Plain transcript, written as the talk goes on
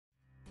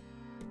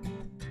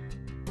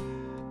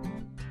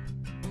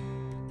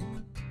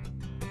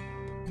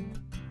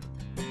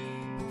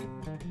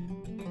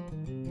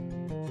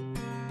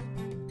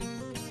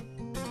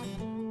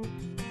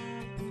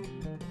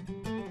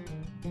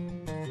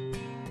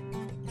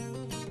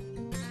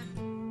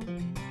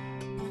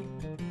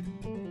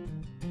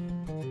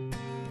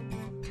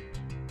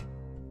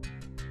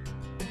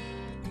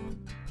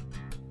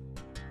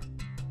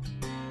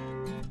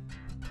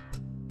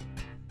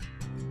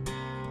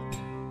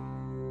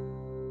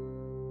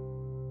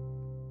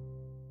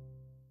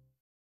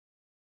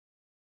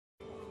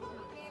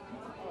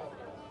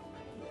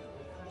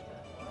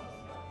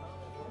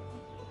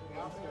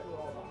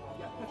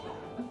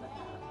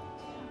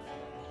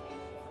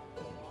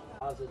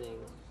depositing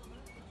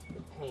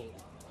the paint,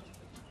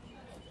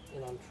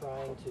 and I'm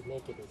trying to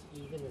make it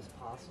as even as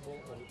possible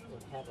and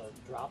have a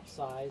drop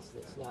size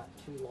that's not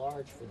too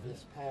large for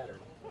this pattern.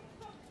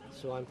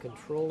 So I'm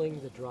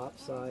controlling the drop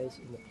size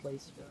and the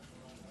placement.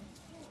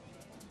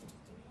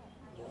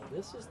 Now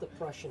this is the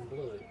Prussian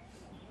blue.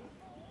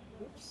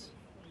 Oops.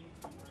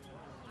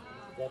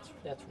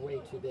 That's way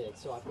too big,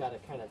 so I've got to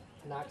kind of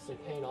knock some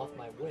paint off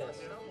my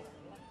whisk.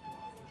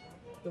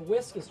 The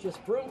whisk is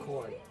just broom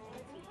corn.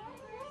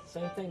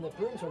 Same thing that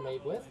brooms are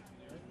made with.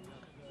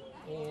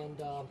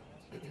 And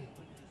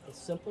as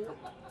simple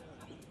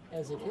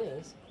as it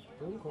is,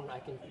 broom corn, I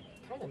can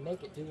kind of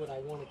make it do what I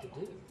want it to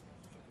do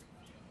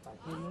by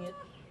heating it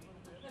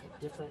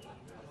at different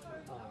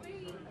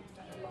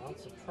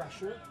amounts of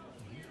pressure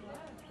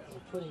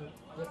and putting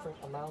different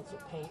amounts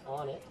of paint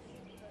on it.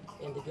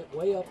 And to get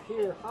way up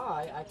here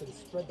high, I can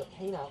spread the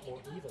paint out more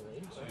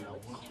evenly.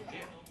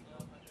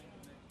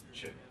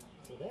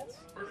 So that's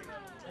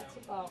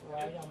about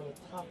right. I'm going to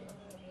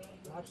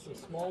knock some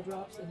small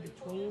drops in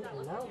between,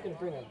 and now I'm going to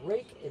bring a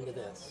rake into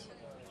this.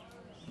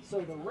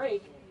 So the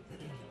rake,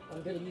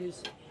 I'm going to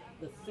use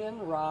the thin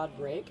rod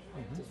rake.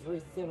 It's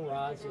very thin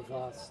rods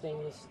of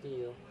stainless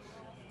steel.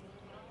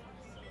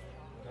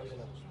 I'm going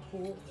to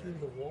pull through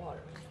the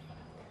water.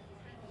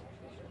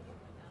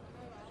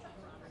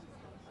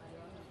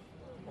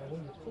 And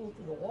when you pull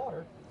through the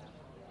water,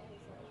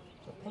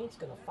 the paint's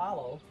going to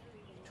follow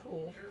the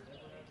tool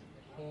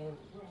and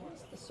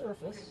hits the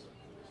surface,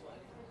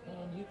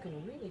 and you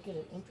can really get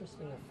an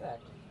interesting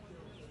effect.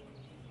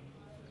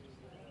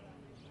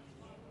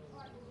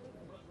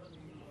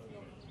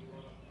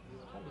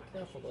 Gotta be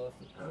careful though, if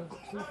you move it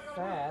too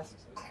fast,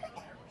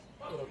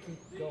 it'll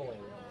keep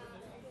going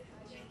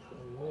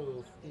and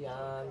move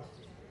beyond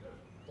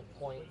the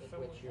point at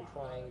which you're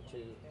trying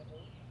to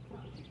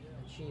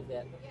achieve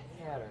that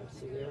pattern.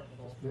 See there,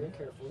 just very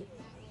carefully.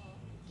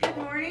 Good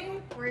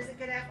morning, or is it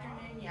good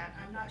afternoon yet?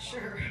 I'm not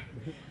sure.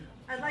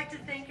 I'd like to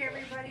thank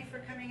everybody for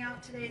coming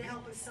out today to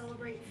help us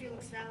celebrate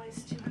Felix Valle's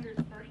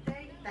 200th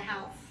birthday, the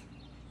house.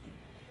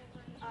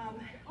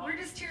 We're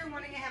just here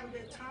wanting to have a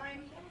good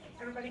time.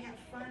 Everybody have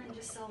fun and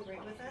just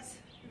celebrate with us.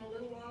 In a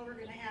little while we're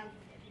going to have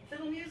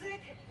fiddle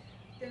music,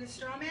 then a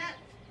straw mat.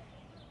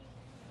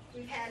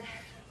 We've had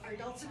our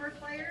dulcimer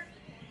player,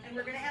 and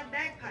we're going to have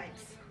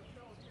bagpipes.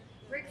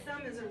 Rick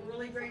Thumb is a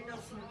really great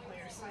dulcimer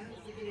player, so I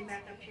hope we get him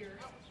back up here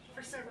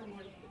for several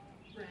more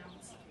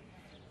rounds.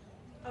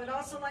 I would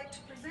also like to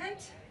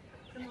present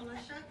the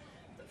militia,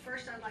 but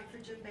first I'd like for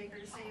Jim Baker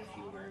to say a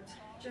few words.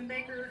 Jim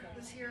Baker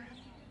was here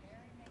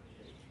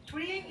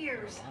 28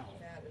 years.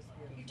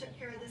 He took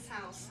care of this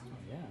house,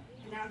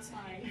 and now it's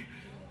mine.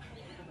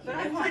 But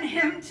I want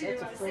him to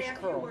say a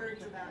few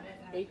words about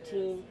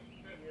it.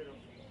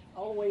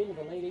 All the way into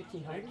the late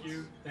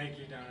 1800s. Thank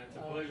you, Donna. It's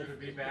a pleasure to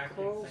be back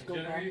in St.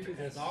 Genevieve,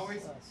 as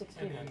always,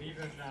 and an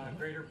even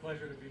greater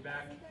pleasure to be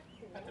back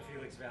at the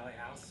Felix Valley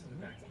House in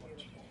the back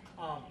porch.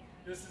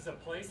 This is a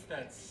place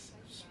that's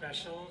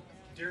special,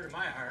 dear to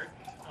my heart.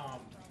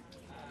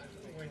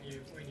 When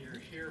you're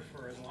here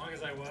for as long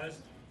as I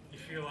was, you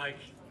feel like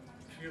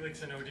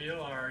Felix and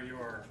Odile are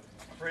your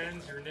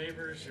friends, your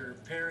neighbors, your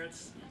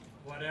parents,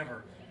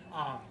 whatever.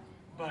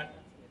 But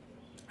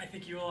I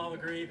think you will all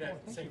agree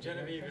that St.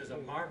 Genevieve is a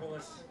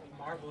marvelous,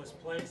 marvelous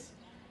place.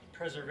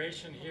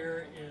 Preservation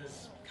here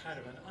is kind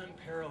of an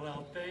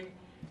unparalleled thing,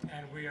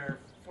 and we are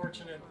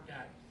fortunate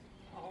that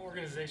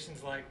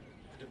organizations like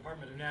the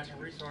Department of Natural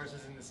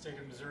Resources in the state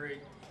of Missouri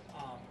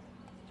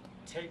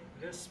take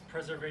this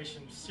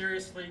preservation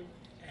seriously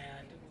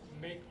and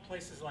make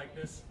places like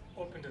this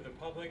open to the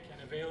public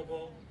and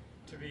available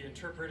to be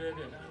interpreted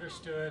and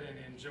understood and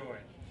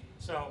enjoyed.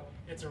 So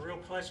it's a real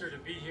pleasure to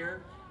be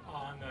here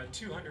on the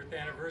 200th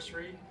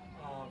anniversary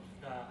of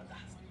the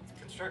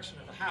construction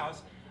of the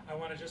house. I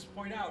want to just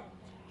point out,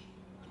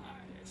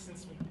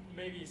 since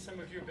maybe some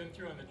of you have been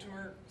through on the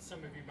tour, some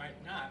of you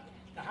might not,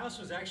 the house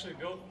was actually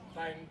built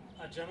by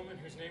a gentleman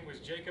whose name was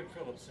Jacob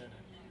Phillipson.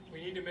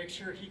 We need to make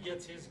sure he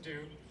gets his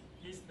due.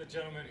 He's the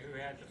gentleman who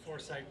had the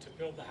foresight to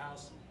build the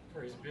house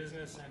for his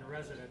business and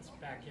residence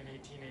back in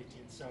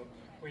 1818. So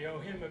we owe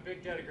him a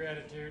big debt of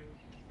gratitude.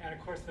 And of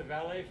course the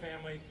Valle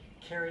family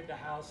carried the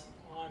house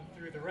on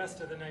through the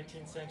rest of the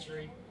 19th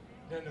century.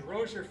 Then the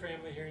Rozier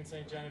family here in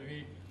St.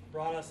 Genevieve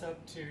brought us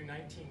up to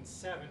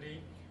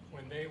 1970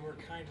 when they were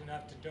kind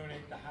enough to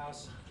donate the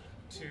house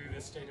to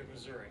the state of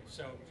Missouri.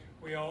 So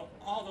we owe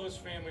all those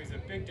families a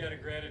big debt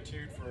of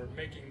gratitude for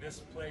making this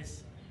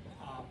place,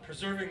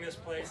 preserving this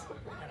place,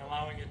 and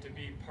allowing it to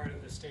be part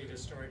of the state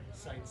historic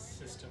sites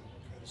system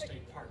for the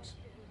state parks.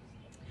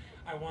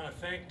 I want to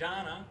thank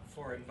Donna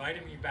for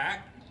inviting me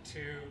back to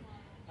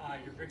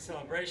your big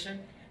celebration,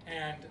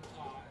 and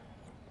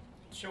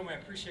show my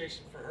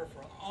appreciation for her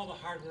for all the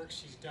hard work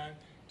she's done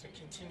to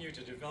continue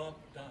to develop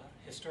the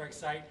historic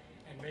site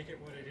and make it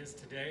what it is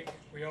today.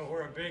 We owe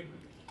her a big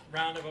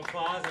round of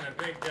applause and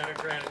a big debt of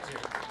gratitude.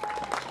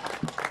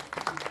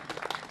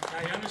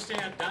 Now you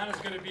understand Donna's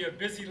going to be a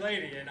busy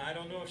lady, and I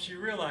don't know if she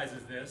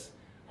realizes this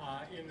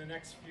in the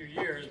next few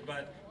years,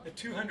 but the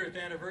 200th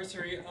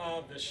anniversary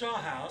of the Shaw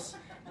House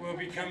will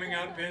be coming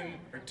up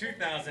for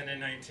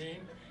 2019.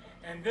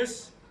 And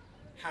this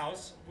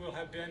house will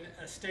have been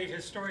a state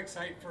historic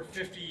site for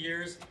 50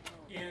 years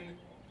in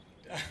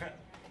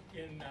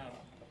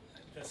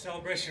the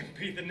celebration will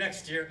be the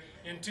next year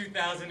in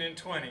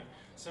 2020.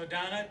 So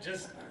Donna,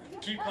 just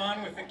keep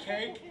on with the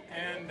cake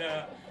and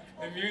the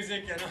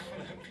music and all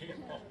the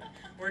people.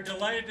 We're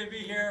delighted to be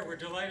here. We're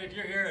delighted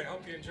you're here and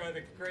hope you enjoy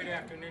the great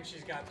afternoon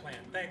she's got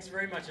planned. Thanks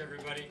very much,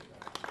 everybody.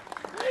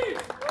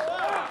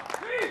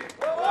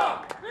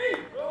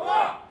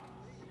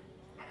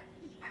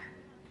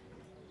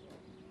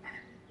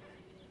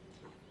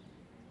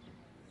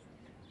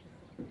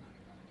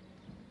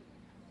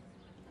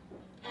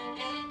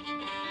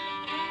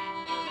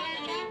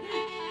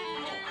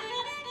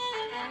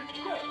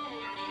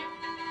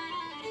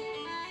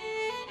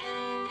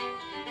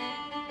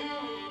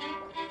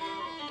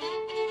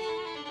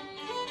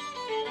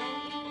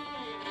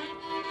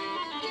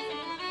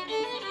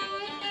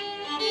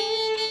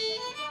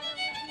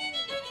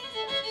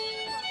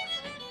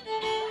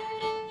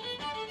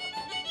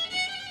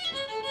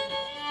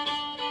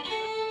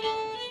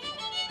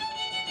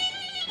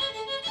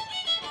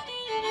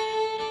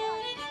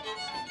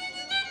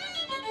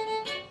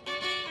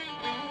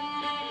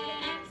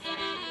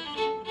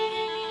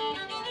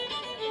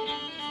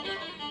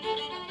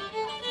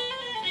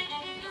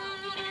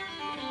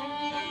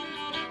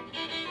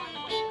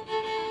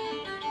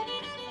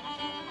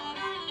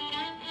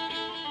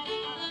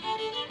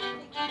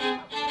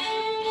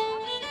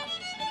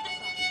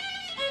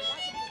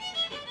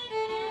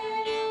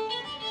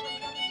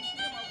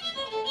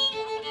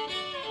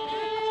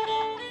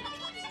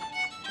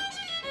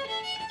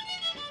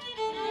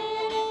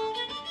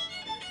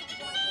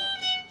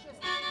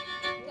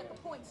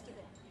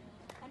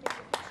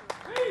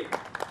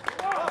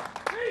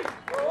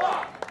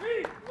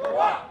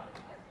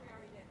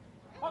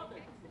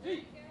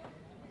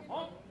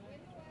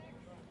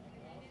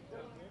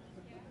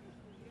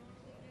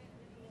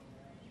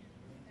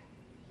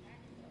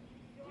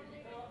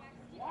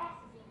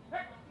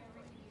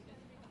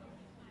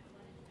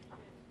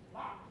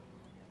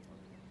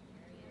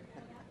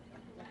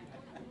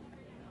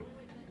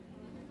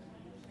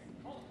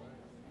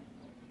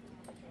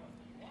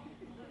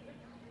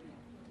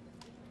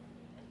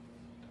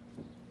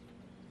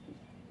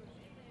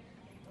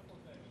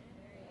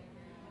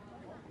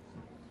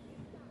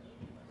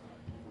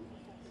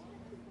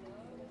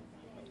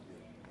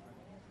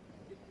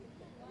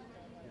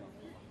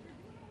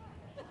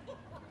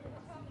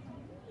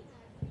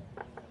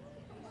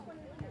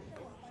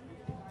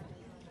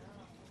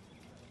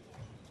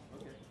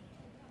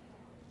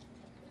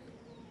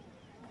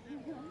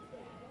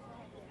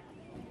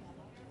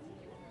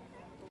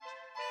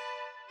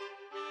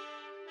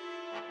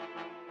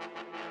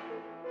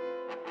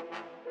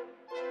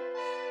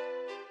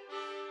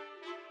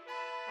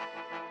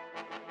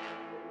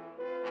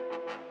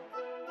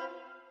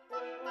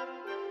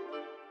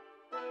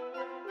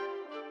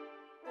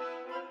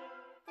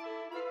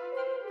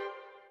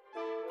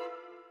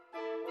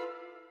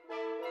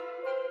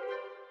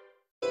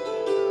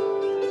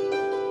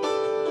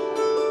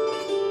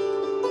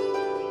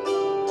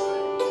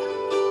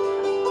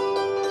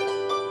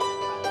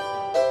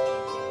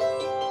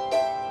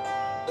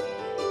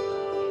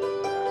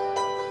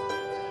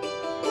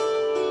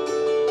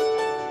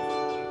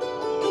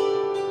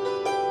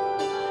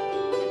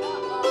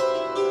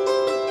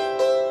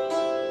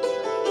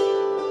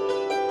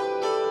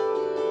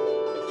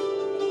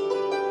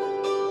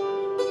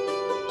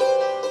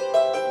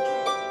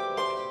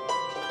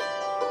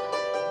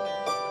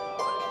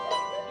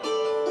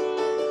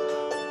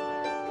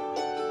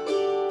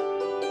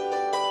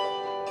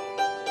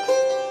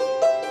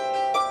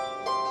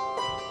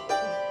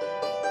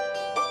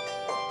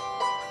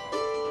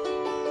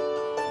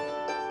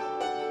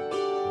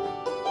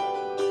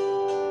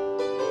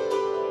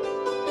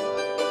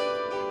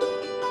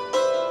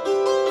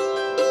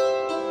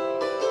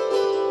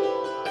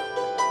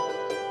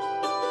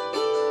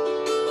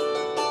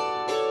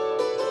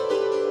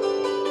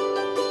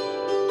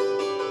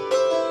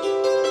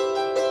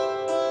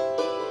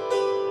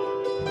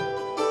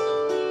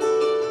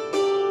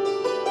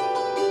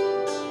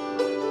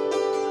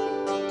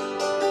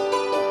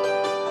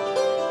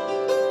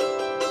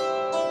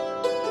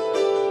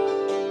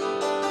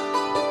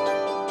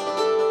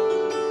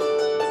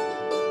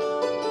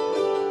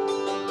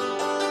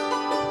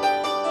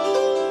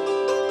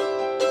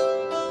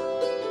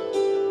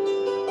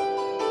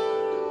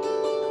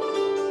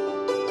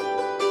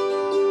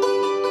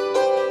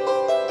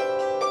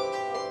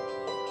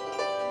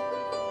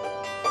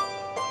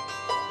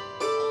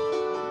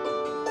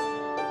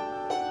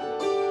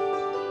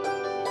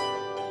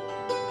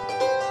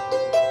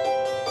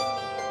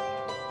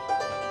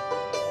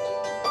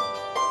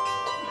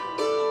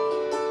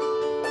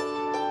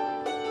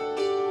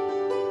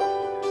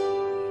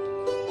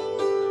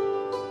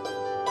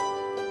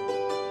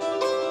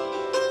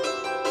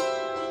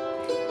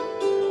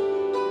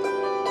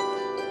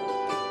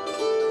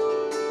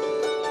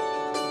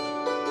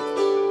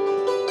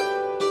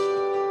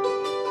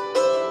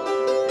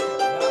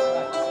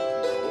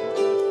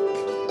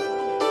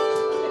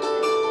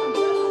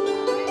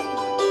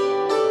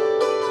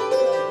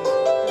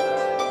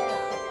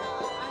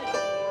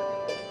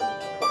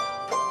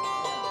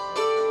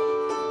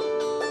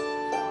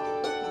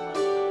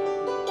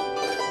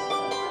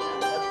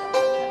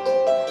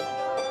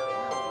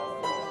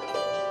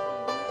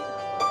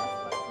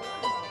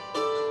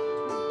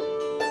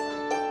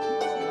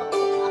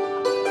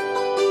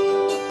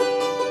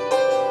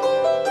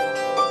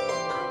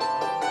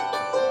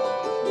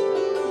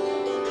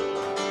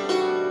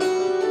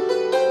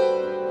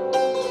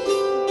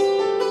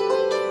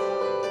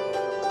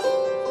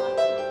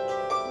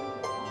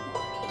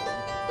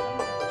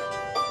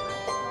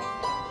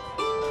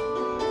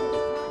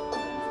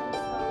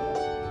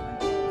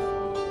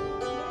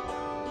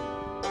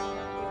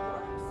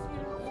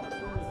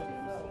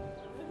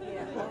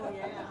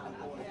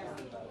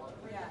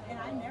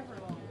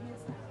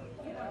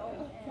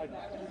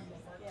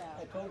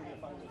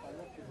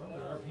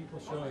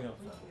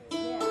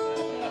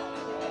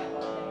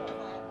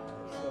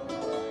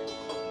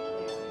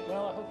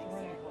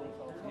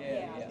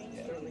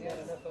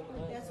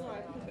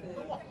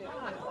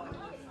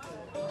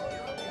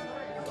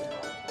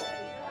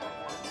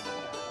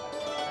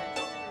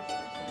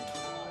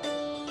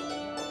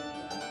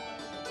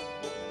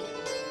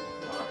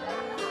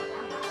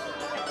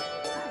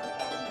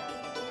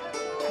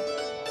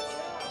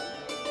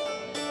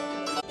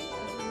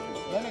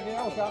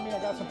 else got me. I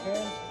got some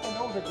pens, and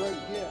those are great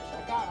gifts.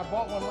 I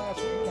bought one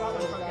last week.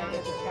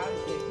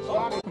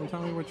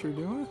 Tell me what you're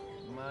doing.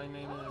 My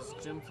name is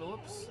Jim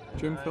Phillips.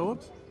 Jim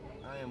Phillips?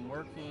 I am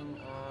working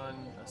on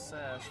a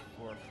sash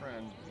for a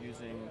friend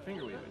using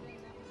finger weaving.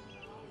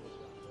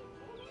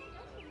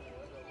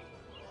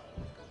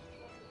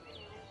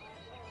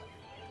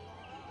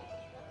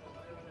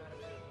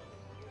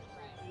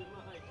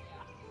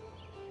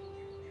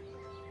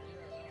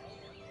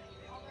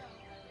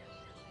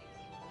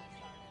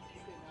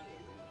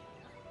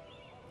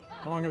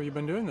 How long have you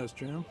been doing this,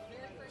 Jim?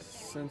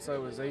 Since I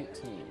was 18.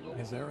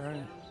 Is that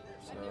right?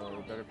 So,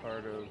 the better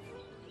part of...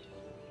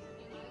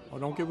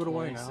 Well, don't give it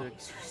away now.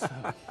 26 or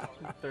so,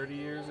 30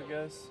 years, I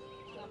guess.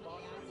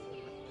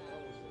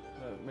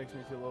 That makes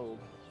me feel old.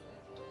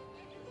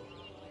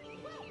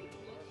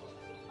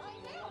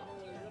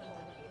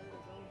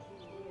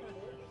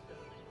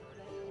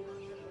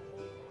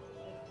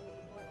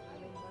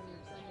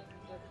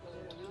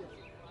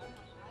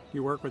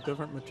 You work with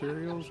different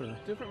materials, or?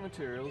 Different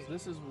materials.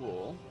 This is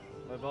wool.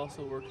 I've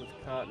also worked with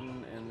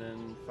cotton and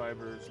then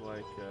fibers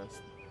like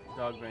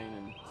dog bane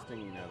and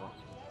stinging nettle.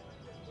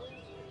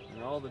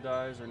 And all the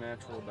dyes are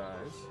natural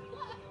dyes.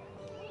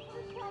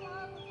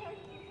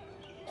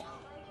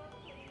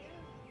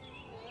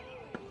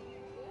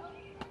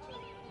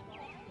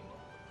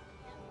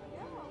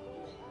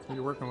 So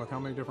you're working with how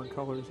many different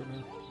colors in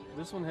there?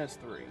 This one has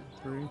 3.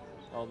 3?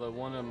 Although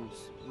one of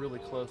them's really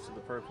close to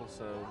the purple,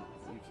 so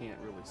you can't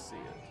really see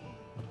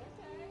it,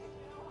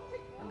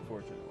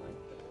 unfortunately.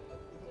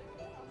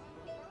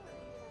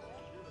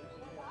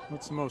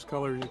 What's the most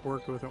colors you've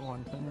worked with at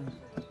one time?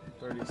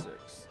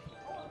 36.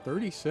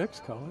 36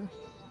 colors?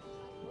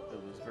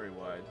 It was very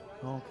wide.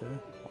 Okay,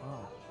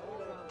 wow.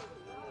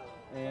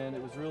 And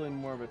it was really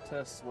more of a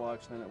test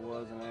swatch than it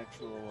was an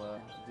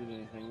actual did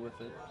anything with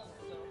it.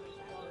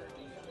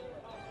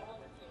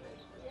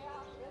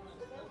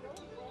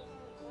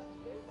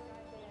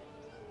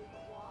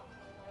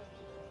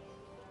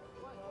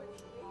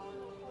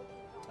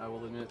 I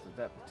will admit that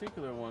that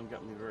particular one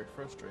got me very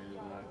frustrated and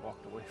I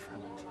walked away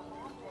from it.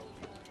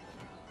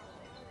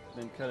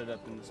 Then cut it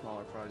up into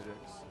smaller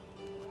projects.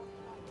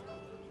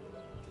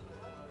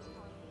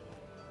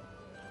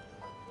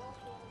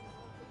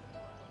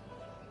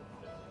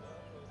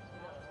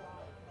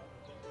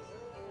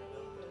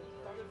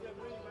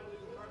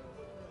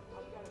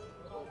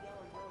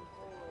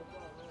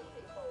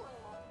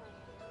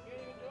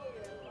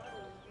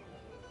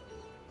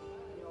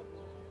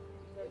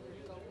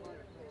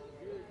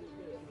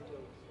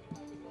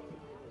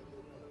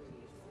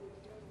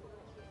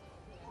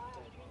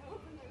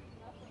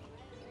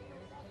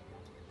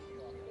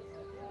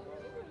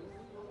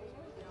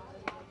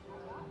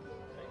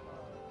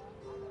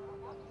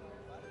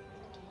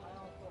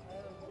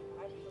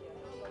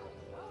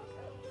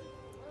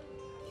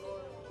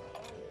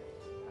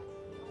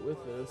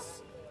 With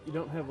this, you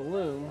don't have a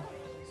loom,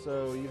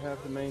 so you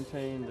have to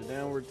maintain the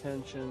downward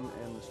tension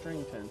and the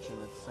string tension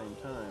at the same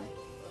time,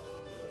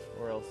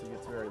 or else it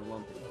gets very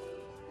lumpy.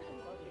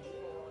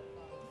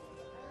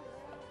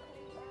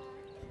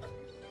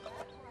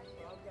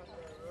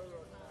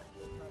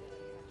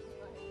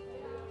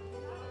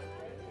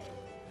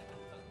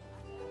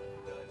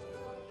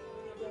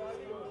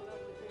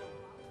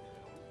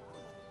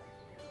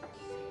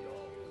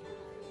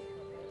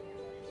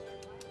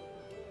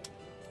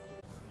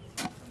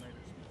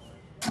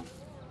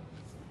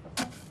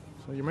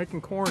 So you're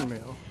making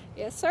cornmeal.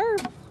 Yes, sir.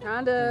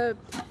 Trying to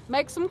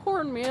make some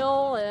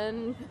cornmeal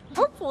and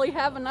hopefully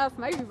have enough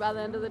maybe by the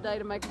end of the day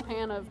to make a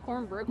pan of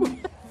cornbread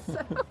with.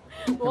 So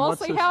we'll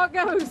see how it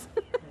goes.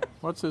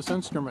 What's this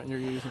instrument you're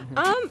using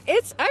here?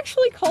 It's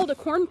actually called a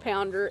corn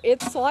pounder.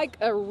 It's like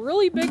a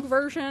really big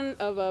version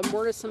of a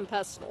mortise and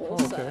pestle.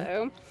 Oh, okay.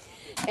 So,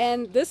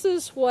 and this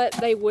is what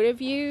they would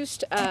have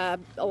used a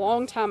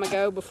long time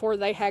ago before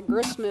they had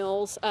grist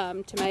mills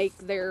to make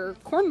their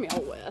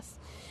cornmeal with.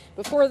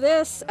 Before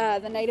this,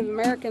 the Native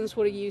Americans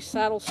would have used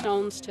saddle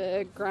stones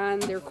to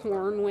grind their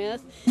corn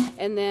with,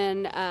 and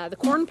then the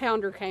corn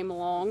pounder came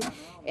along,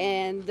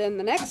 and then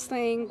the next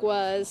thing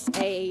was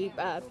a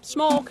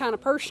small kind of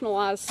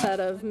personalized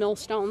set of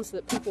millstones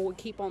that people would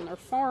keep on their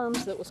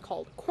farms that was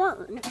called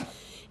quern.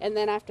 And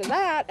then after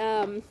that,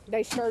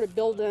 they started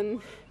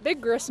building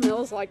big grist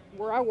mills like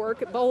where I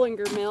work at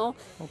Bollinger Mill.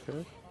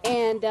 Okay.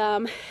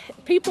 And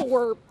people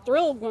were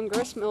thrilled when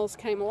grist mills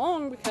came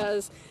along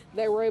because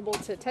they were able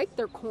to take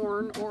their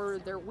corn or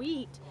their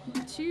wheat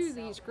to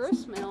these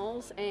grist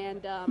mills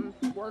and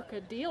work a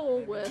deal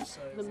with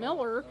the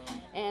miller,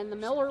 and the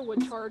miller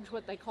would charge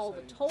what they called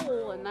a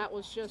toll, and that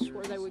was just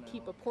where they would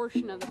keep a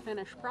portion of the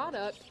finished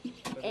product.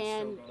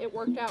 And it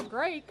worked out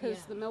great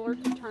because the miller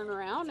could turn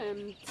around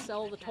and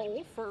sell the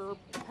toll for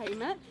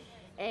payment.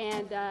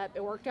 And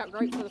it worked out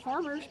great for the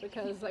farmers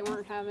because they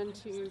weren't having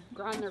to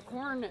grind their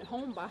corn at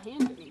home by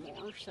hand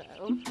anymore.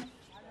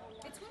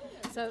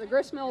 So the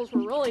grist mills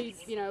were really,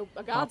 you know,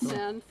 a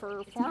godsend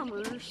for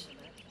farmers.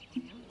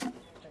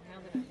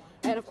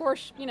 And of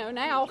course, you know,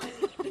 now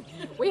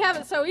we have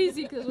it so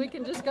easy because we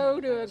can just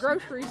go to a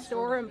grocery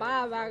store and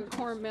buy a bag of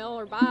cornmeal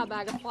or buy a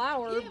bag of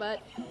flour.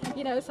 But,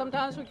 you know,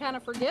 sometimes we kind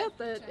of forget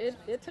that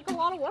it took a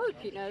lot of work,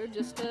 you know,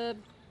 just to,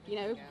 you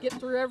know, get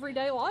through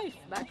everyday life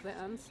back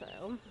then.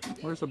 So,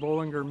 Where's the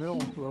Bollinger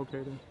Mill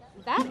located?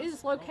 that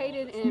is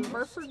located in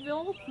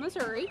Burfordville,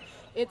 Missouri.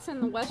 It's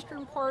in the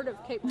western part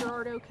of Cape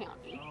Girardeau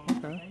County.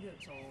 Okay.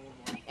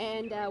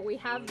 And we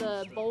have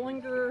the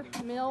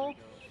Bollinger Mill.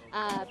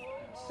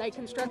 They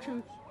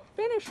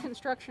finished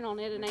construction on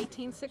it in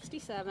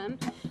 1867,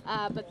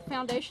 but the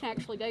foundation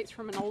actually dates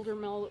from an older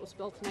mill that was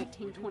built in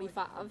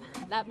 1825.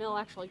 That mill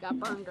actually got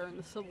burned during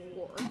the Civil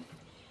War.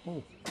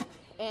 Oh.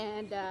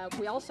 And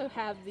we also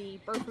have the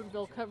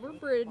Burfordville Covered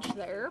Bridge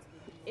there.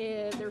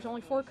 There's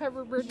only 4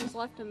 covered bridges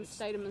left in the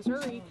state of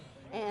Missouri,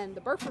 and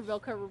the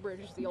Burfordville Covered Bridge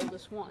is the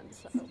oldest one.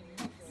 So.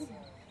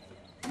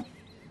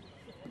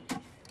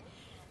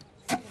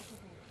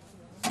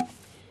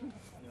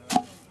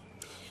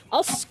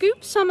 I'll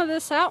scoop some of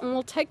this out and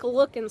we'll take a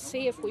look and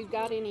see if we've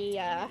got any,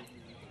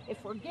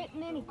 if we're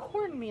getting any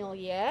cornmeal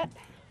yet.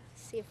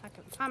 See if I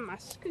can find my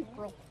scoop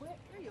real quick.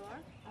 There you are.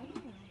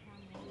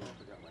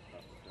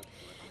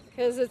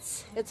 Because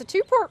it's a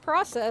 2-part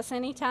process.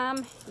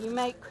 Anytime you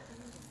make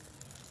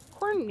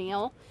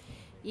cornmeal,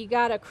 you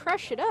gotta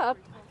crush it up,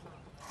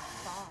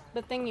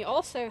 but then you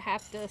also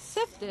have to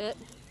sift it,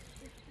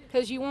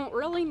 because you won't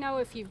really know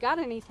if you've got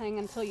anything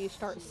until you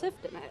start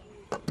sifting it.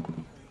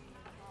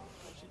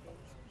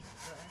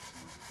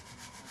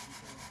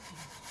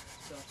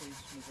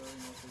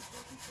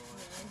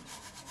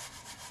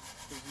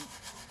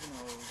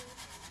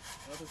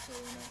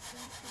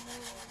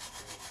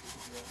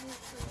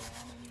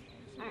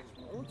 Alright,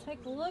 we'll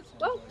take a look.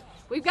 Well,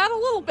 we've got a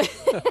little bit.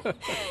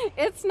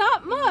 It's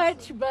not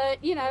much,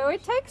 but you know,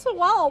 it takes a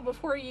while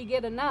before you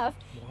get enough.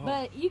 Wow.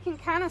 But you can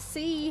kind of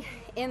see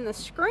in the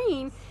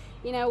screen,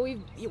 you know,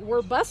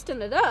 we're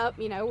busting it up,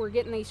 you know, we're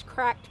getting these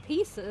cracked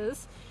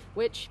pieces,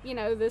 which, you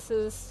know, this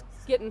is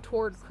getting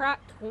toward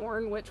cracked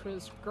corn, which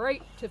was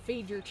great to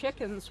feed your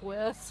chickens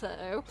with.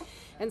 So,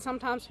 and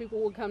sometimes people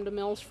will come to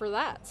mills for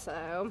that.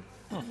 So,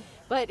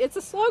 but it's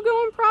a slow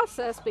going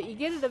process, but you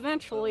get it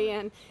eventually,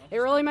 and it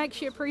really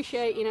makes you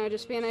appreciate, you know,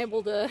 just being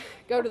able to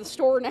go to the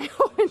store now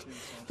and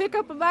pick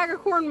up a bag of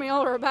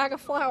cornmeal or a bag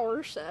of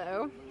flour.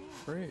 So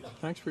Great,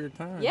 thanks for your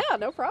time. yeah,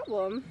 no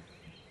problem.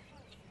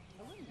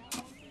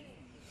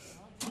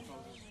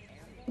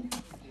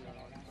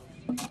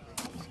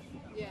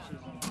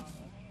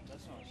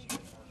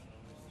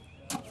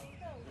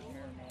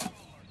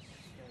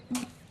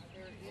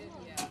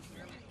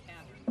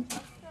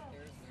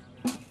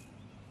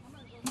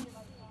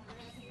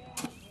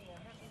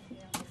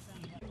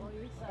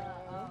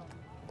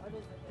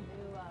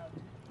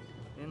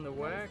 In the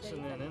wax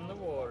and then in the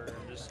water,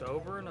 and just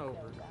over and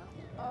over.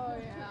 Oh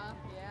yeah,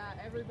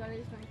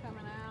 everybody's been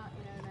coming out,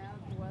 you know, now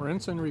that the weather's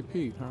Rinse and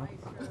repeat, huh?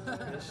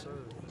 Yes, sir.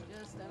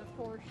 Just, and of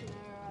course, you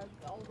know,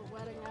 all the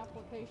wedding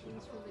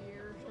applications for the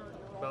year starting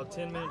to roll. About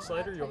 10 minutes out.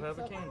 later, That you'll have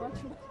a takes up candle.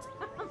 bunch more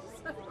time,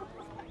 so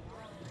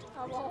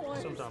I'm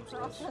always Sometimes it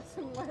does.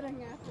 processing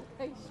wedding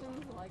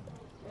applications like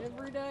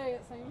every day.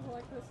 It seems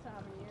like this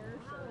time of year.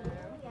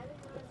 So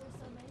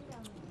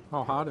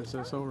How hot is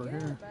this over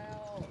here?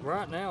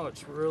 Right now,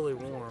 it's really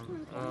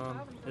warm.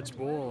 It's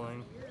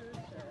boiling.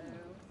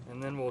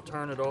 And then we'll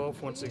turn it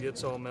off once it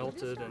gets all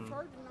melted, and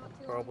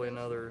probably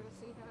another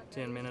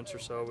 10 minutes or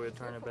so we'll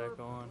turn it back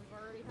on.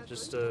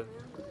 Just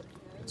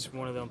it's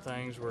one of them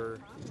things where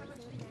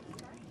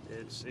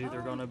it's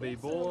either going to be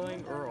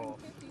boiling or off.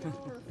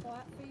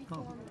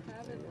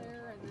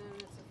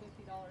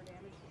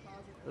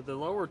 But the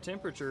lower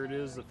temperature it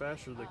is, the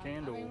faster the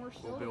candle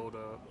will build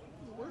up.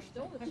 We're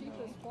still the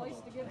cheapest place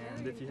to get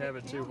And if you have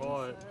it too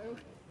hot,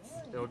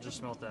 it'll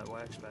just melt that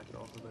wax back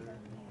off of there.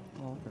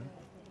 Oh, okay.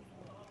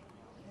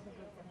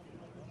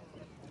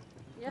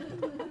 Yeah.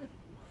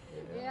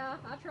 Yeah,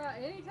 I try.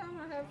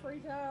 Anytime I have free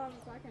time,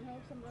 if I can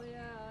help somebody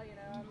out, you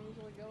know, I'm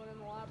usually going in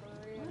the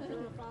library and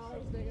through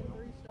files, digging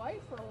through stuff.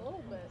 Wait for a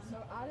little bit, so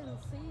I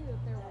didn't see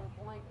that there were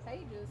blank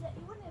pages. Yeah,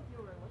 even if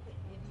you were looking,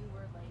 if you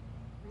were like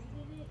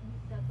reading it,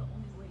 that's the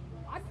only way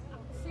you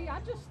I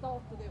just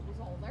thought that it was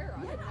all there.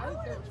 I didn't know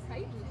that there was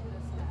pages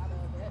missing out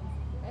of it.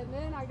 And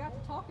then I got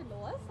to talking to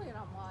Leslie, and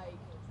I'm like,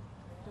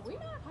 do we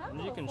not have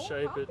And a you can full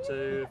shape copy it of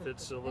too if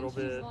it's a little and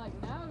she's bit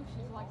like, no,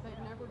 she's like,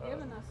 they've never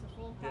given us a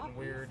full getting copy.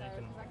 weird. So, You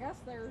can 'cause I guess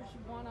there's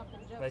one up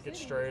in Jeff make it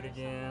City straight or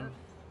again.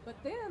 somewhere. But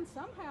then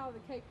somehow the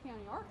Cape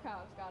County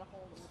Archives got a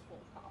hold of the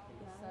full copy.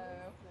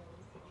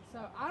 So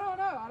I don't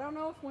know. I don't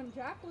know if when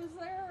Jack was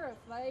there, if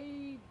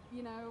they,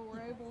 you know, were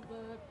able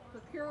to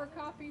procure a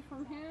copy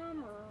from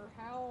him, or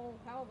how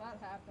that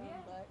happened.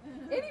 But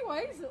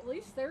anyways, at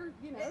least they're,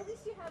 you know. At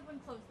least you have one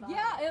close by.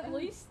 Yeah, at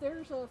least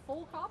there's a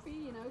full copy,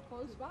 you know,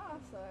 close by.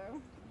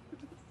 So.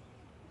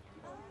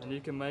 And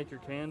you can make your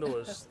candle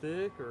as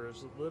thick or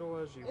as little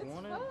as you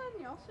want it. It's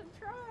fun. Y'all should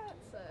try it.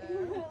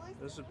 So.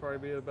 This would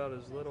probably be about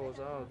as little as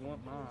I would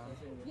want mine.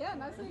 Yeah,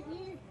 nice meeting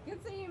you.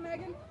 Good seeing you,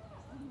 Megan.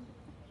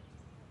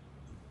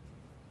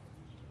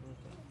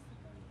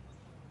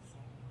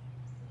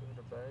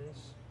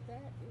 face.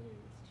 That is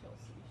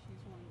Chelsea.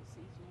 She's one of the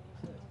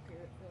seasonals up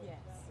here at Valley.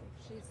 Yes,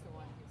 she's the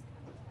one who's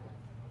kind of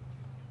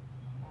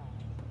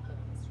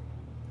getting the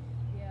stream.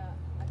 Yeah,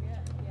 I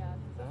get. Yeah,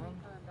 'cause I Done? think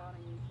her and Donna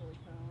usually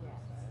come. Yes.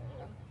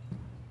 So.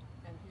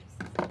 And who's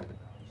seasonal?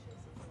 She's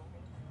seasonal.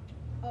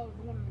 Oh,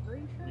 the one in the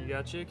green shirt. You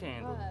got you a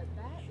candle. That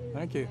is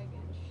Thank you.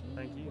 Megan. She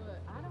Thank you.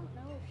 I don't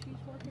know if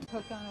she's working.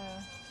 Hook on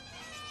a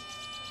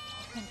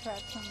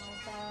contraption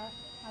like that,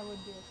 I would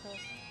do a cook.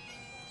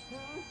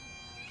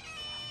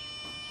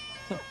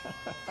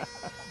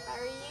 How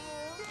are you?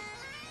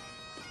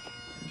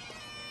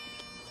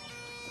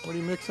 What are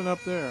you mixing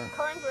up there?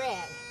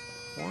 Cornbread.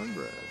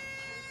 Cornbread.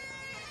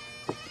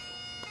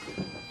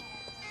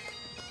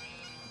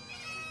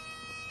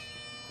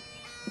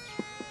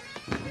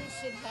 We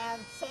should have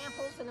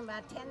samples in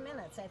about 10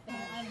 minutes, I think.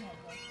 I don't have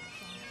that.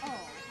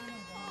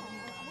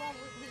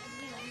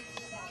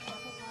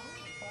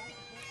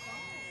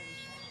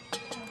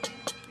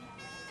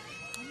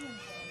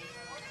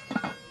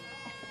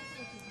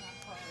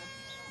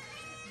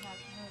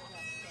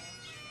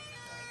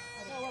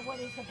 Well, well, what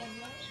is the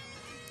banana?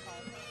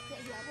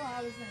 Well,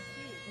 I was gonna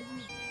see. Isn't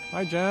it?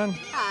 Hi, Jen.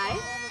 Hi.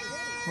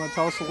 Want to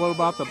tell us a little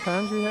about the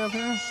pens you have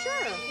here?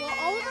 Sure. Well,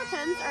 all of our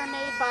pens are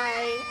made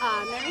by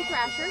Mary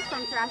Thrasher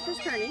from Thrasher's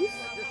Turnings.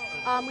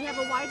 We have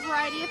a wide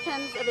variety of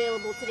pens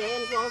available today,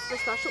 as well as for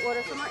special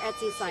order from our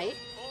Etsy site.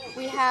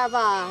 We have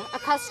a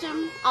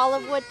custom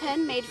olive wood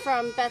pen made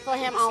from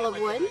Bethlehem olive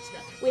wood.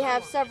 We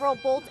have several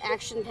bolt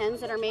action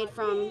pens that are made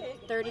from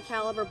 30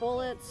 caliber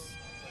bullets,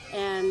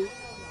 and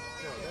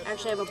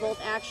actually have a bolt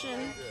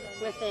action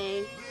with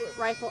a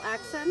rifle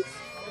accent.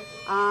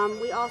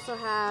 We also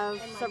have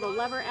several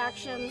lever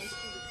actions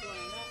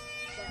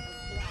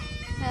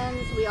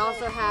pens. We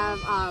also have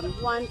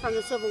one from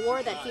the Civil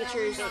War that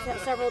features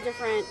several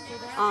different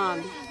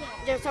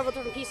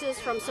pieces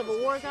from Civil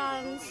War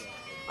guns.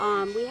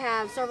 We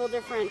have several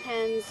different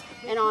pens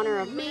in honor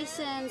of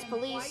Masons,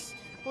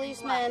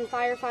 policemen,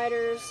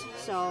 firefighters.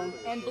 So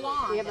And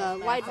blonde. we have a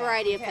wide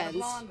variety of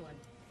pens.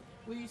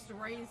 We used to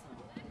raise them.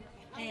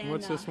 And,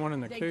 What's this one in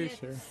the case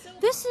here?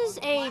 This is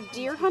a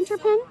deer hunter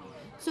pen.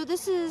 So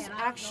this is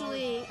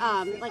actually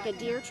like a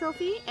deer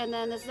trophy, and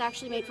then this is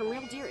actually made from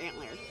real deer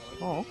antlers.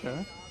 Oh,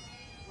 okay.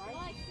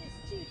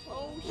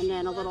 And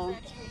then a little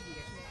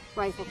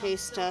rifle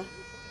case to...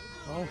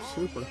 Oh,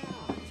 super.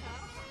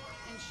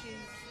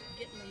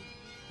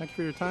 Thank you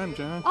for your time,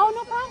 Jen. Oh,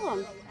 no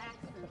problem.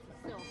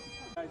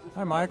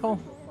 Hi, Michael.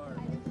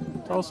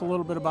 Tell us a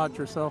little bit about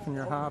yourself and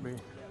your hobby.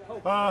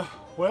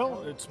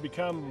 Well, it's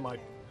become my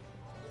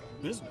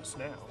business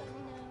now.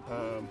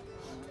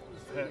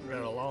 I've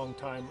got a long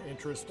time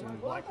interest in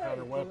black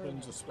powder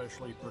weapons,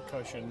 especially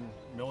percussion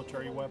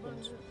military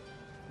weapons,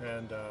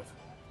 and I've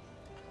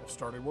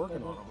started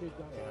working on them.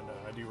 And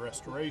I do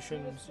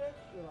restorations.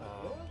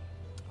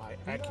 I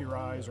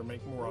accurize or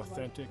make more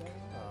authentic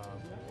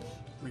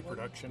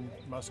reproduction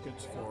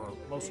muskets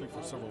mostly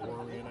for Civil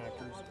War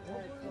reenactors,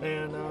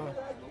 and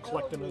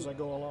collect them as I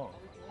go along.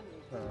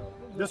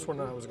 This one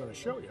I was going to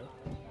show you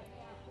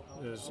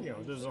is,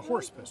 this is a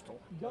horse pistol,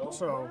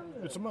 so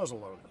it's a muzzle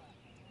loader.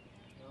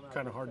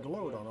 Kind of hard to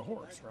load on a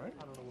horse, right?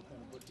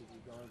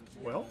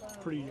 Well,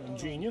 pretty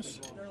ingenious.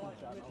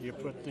 You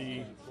put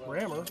the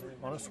rammer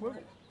on a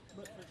swivel,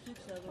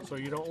 so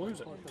you don't lose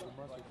it.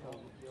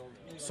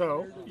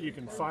 So you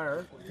can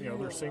fire,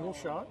 they're single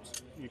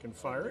shots. You can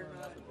fire it,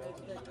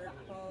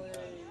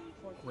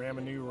 ram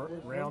a new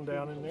round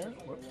down in there.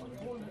 Whoops, let me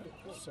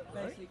get that set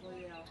right.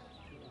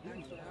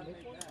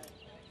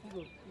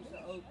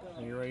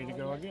 And you're ready to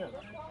go again.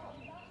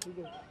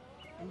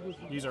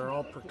 These are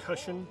all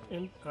percussion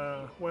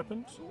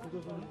weapons.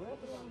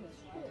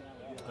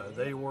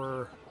 They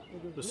were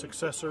the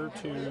successor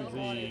to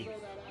the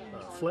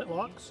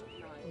flintlocks.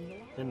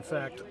 In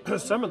fact,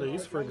 some of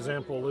these, for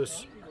example,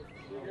 this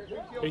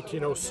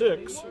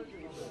 1806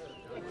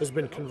 has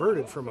been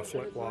converted from a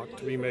flintlock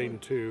to be made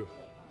into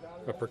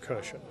a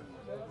percussion.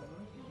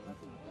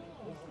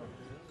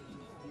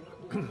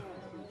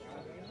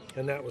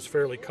 And that was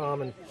fairly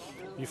common.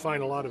 You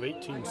find a lot of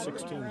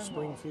 1816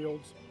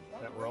 Springfields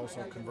that were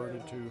also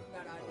converted to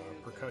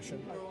percussion,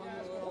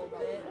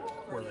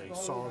 where they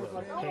saw the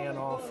pan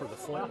off for the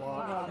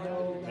flintlock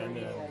and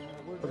then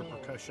put a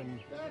percussion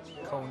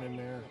cone in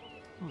there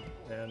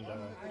and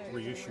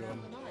reissue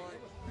them.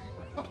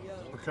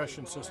 The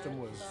percussion system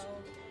was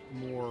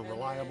more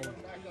reliable,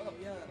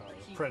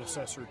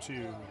 predecessor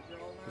to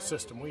the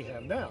system we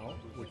have now,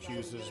 which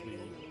uses the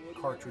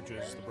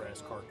cartridges, the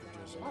brass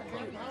cartridges,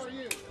 and the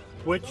primers,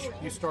 which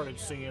you started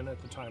seeing at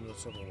the time of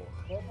the Civil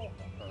War,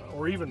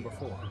 or even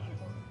before.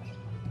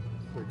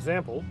 For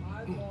example,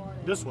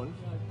 this one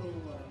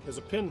is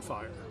a pin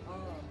fire,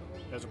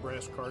 has a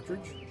brass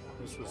cartridge.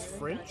 This was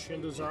French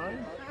in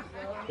design.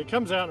 It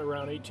comes out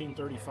around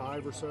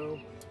 1835 or so.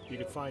 You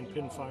could find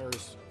pin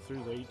fires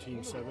through the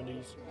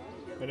 1870s.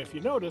 And if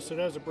you notice, it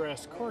has a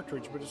brass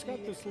cartridge, but it's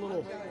got this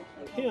little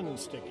pin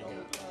sticking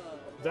out.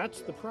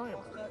 That's the primer.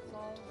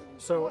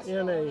 So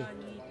in a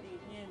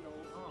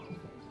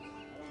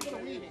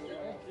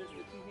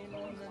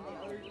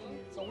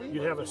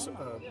you'd have a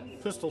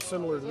pistol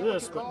similar to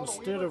this, but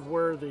instead of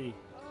where the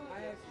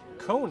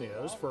cone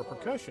is for a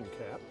percussion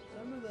cap,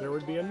 there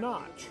would be a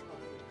notch.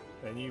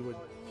 And you would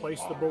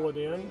place the bullet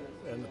in,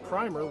 and the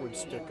primer would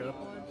stick up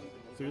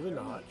through the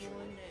notch,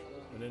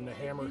 and then the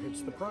hammer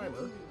hits the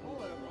primer.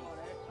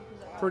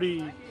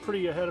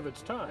 Pretty ahead of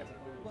its time.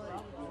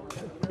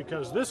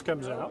 Because this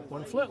comes out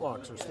when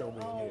flintlocks are still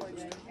being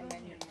used.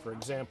 For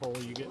example,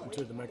 you get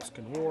into the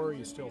Mexican War,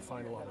 you still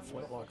find a lot of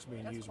flintlocks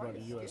being used by the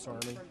U.S.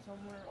 Army.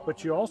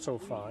 But you also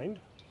find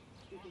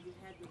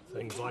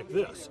things like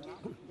this.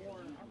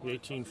 The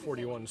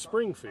 1841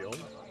 Springfield,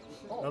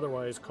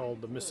 otherwise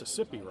called the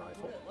Mississippi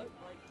rifle.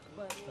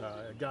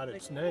 It got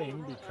its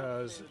name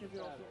because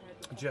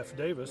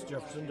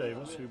Jefferson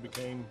Davis, who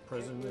became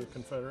President of the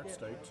Confederate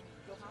States,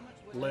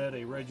 led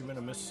a regiment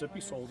of Mississippi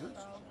soldiers,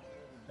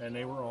 and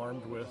they were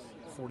armed with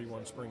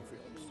 41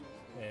 Springfields.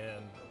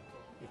 And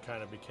it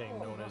kind of became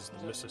known as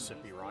the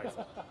Mississippi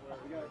rifle.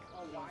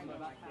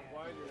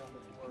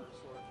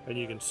 And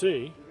you can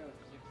see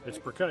it's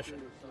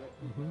percussion.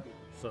 Mm-hmm.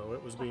 So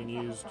it was being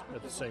used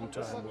at the same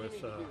time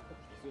with the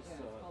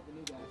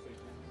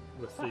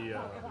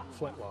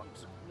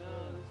flintlocks.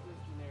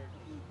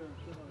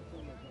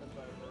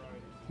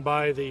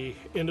 By the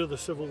end of the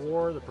Civil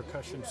War, the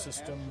percussion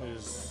system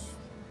is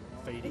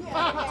fading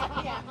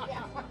out.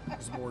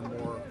 There's more and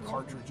more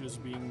cartridges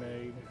being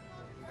made.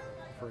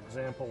 For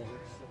example,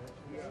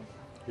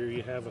 here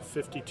you have a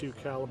 52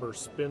 caliber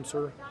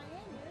Spencer.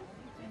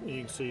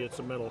 You can see it's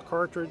a metal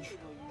cartridge,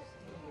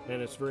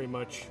 and it's very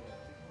much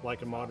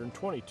like a modern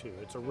 22.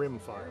 It's a rim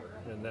fire,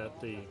 in that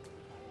the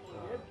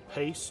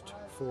paste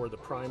for the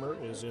primer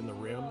is in the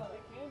rim,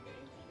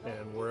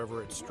 and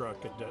wherever it's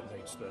struck, it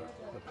detonates the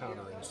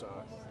powder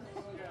inside.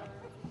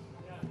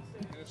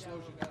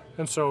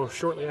 And so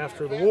shortly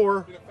after the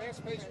war,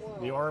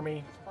 the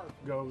Army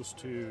goes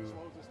to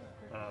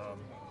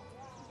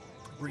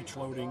breech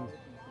loading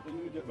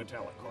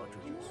metallic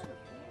cartridges.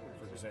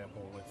 For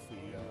example, with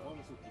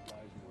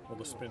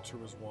the Spencer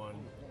was one,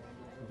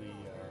 the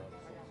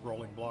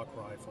rolling block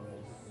rifle,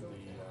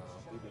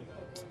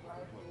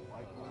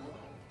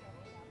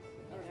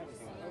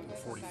 the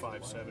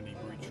 4570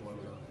 breech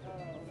loader.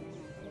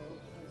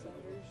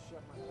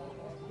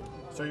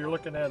 So you're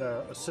looking at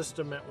a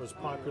system that was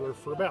popular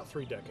for about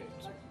 3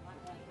 decades,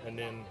 and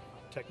then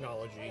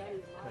technology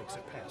makes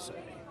it passe.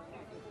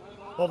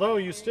 Although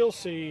you still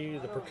see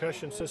the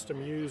percussion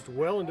system used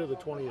well into the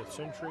 20th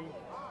century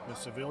in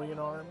civilian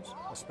arms,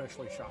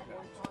 especially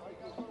shotguns.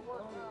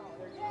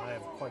 I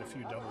have quite a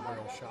few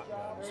double-barrel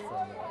shotguns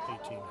from the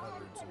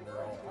 1800s, and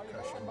they're all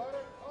percussion.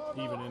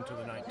 Even into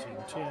the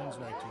 1910s,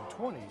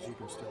 1920s, you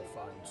can still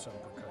find some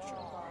percussion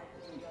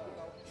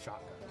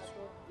shotguns.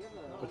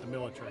 But the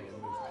military had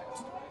moved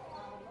past it.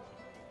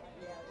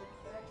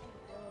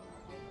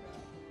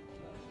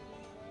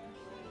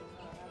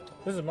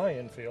 This is my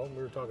infield.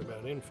 We were talking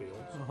about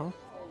infields.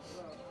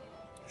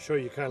 Show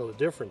you kind of the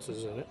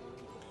differences in it.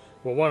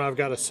 Well, one, I've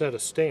got a set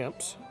of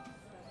stamps.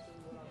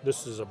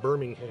 This is a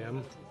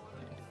Birmingham.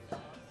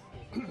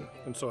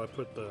 And so I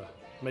put the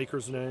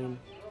maker's name,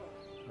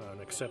 an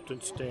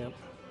acceptance stamp,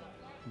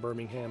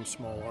 Birmingham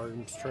Small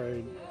Arms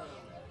Trade.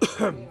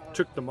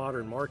 Took the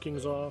modern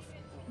markings off,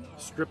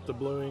 stripped the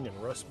bluing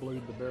and rust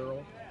blued the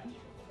barrel.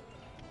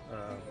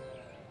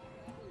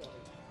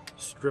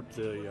 Stripped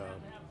the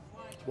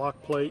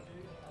lock plate,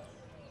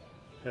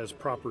 has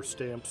proper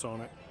stamps on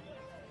it,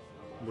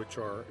 which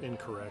are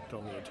incorrect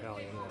on the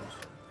Italian ones.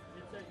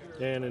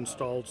 And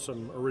installed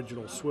some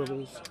original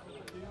swivels.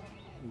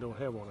 Don't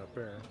have one up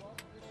there.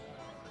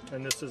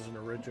 And this is an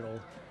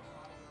original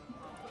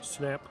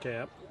snap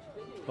cap,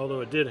 although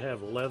it did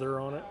have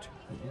leather on it.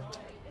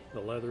 The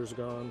leather's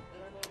gone.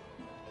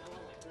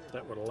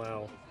 That would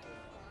allow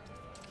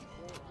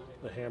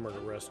the hammer to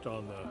rest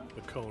on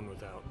the cone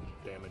without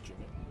damaging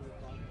it.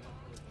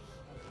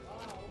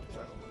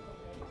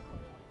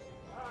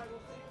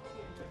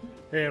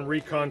 And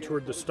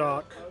recontoured the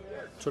stock,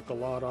 took a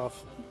lot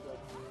off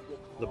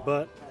the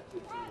butt,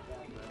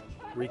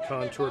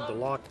 recontoured the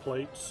lock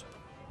plates,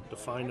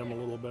 defined them a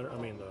little better. I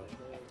mean, the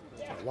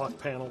lock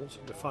panels,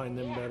 defined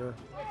them better.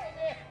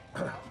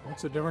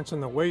 What's the difference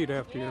in the weight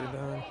after you're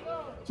done?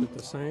 Is it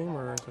the same,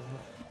 or is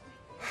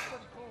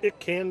it? It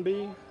can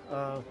be.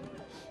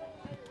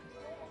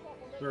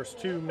 There's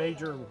 2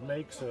 major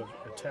makes of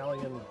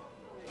Italian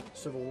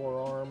Civil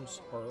War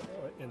arms, or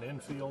in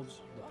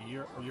Enfields,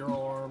 the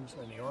Euro arms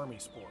and the Army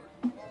Sport.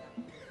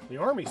 The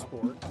Army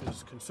Sport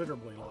is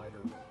considerably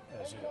lighter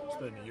as is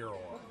than the Euro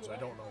arms. I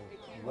don't know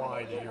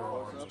why the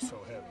Euro arms are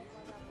so heavy,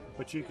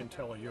 but you can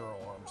tell a Euro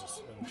arms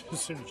as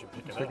soon as you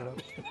pick it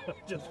up,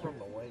 just from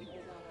the weight.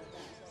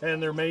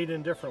 And they're made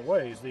in different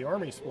ways. The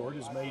Army Sport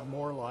is made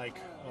more like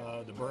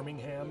the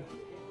Birmingham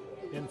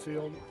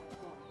Enfield.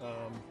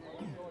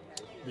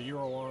 The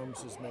Euro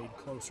arms is made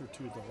closer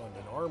to the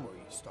London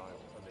Armory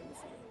style of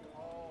Enfield.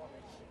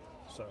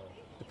 So,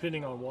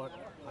 depending on what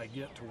I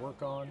get to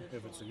work on,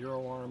 if it's a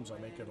Euro arms, I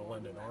make it a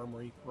London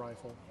Armory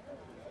rifle.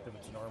 If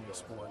it's an Army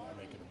Sport, I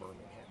make it a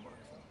Birmingham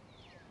rifle.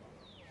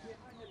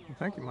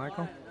 Thank you,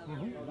 Michael.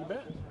 You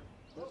bet.